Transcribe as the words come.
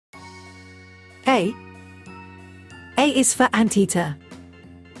A. A is for anteater.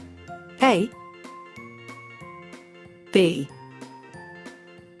 A. B.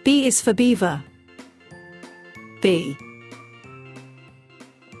 B is for beaver. B.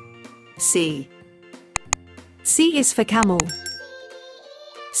 C. C is for camel.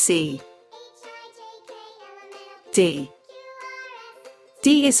 C. D.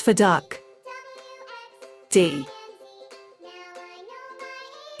 D is for duck. D.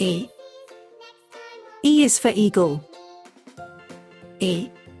 E. E is for eagle. E.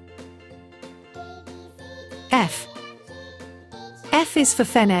 F. F is for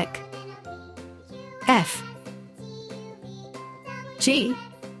fennec. F. G.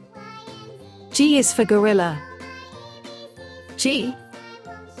 G is for gorilla. G.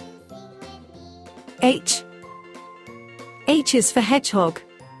 H. H is for hedgehog.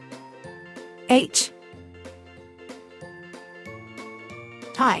 H.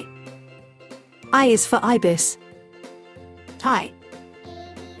 I. I is for ibis. I.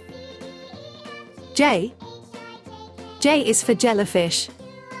 J. J is for jellyfish.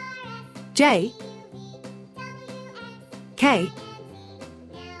 J. K.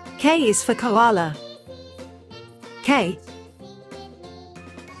 K is for koala. K.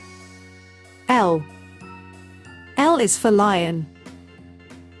 L. L is for lion.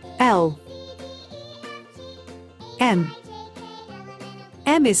 L. M.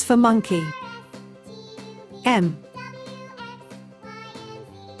 M is for monkey. M.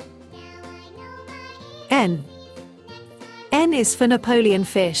 N. N is for Napoleon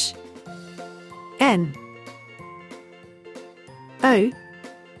fish. N. O.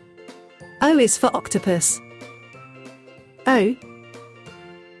 O is for octopus. O.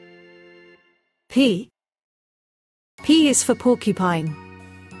 P. P is for porcupine.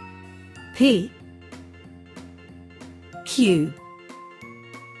 P. Q.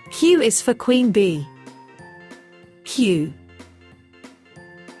 Q is for queen bee. Q.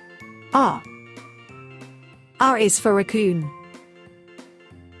 R. R is for raccoon.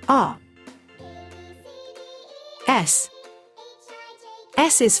 R. S.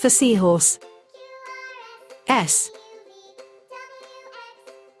 S is for seahorse. S.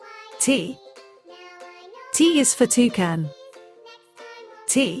 T. T is for toucan.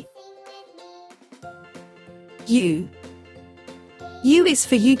 T. U. U is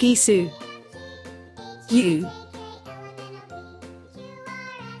for yugisu. U.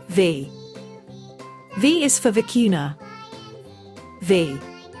 V. V is for vicuna. V.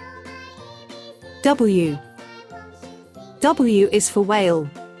 W. W is for whale.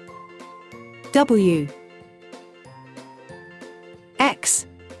 W. X.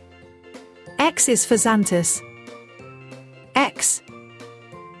 X is for xanthus. X.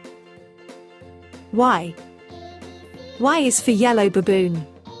 Y. Y is for yellow baboon.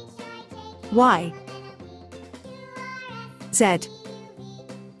 Y. Z.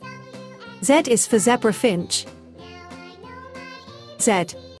 Z is for zebra finch. Z.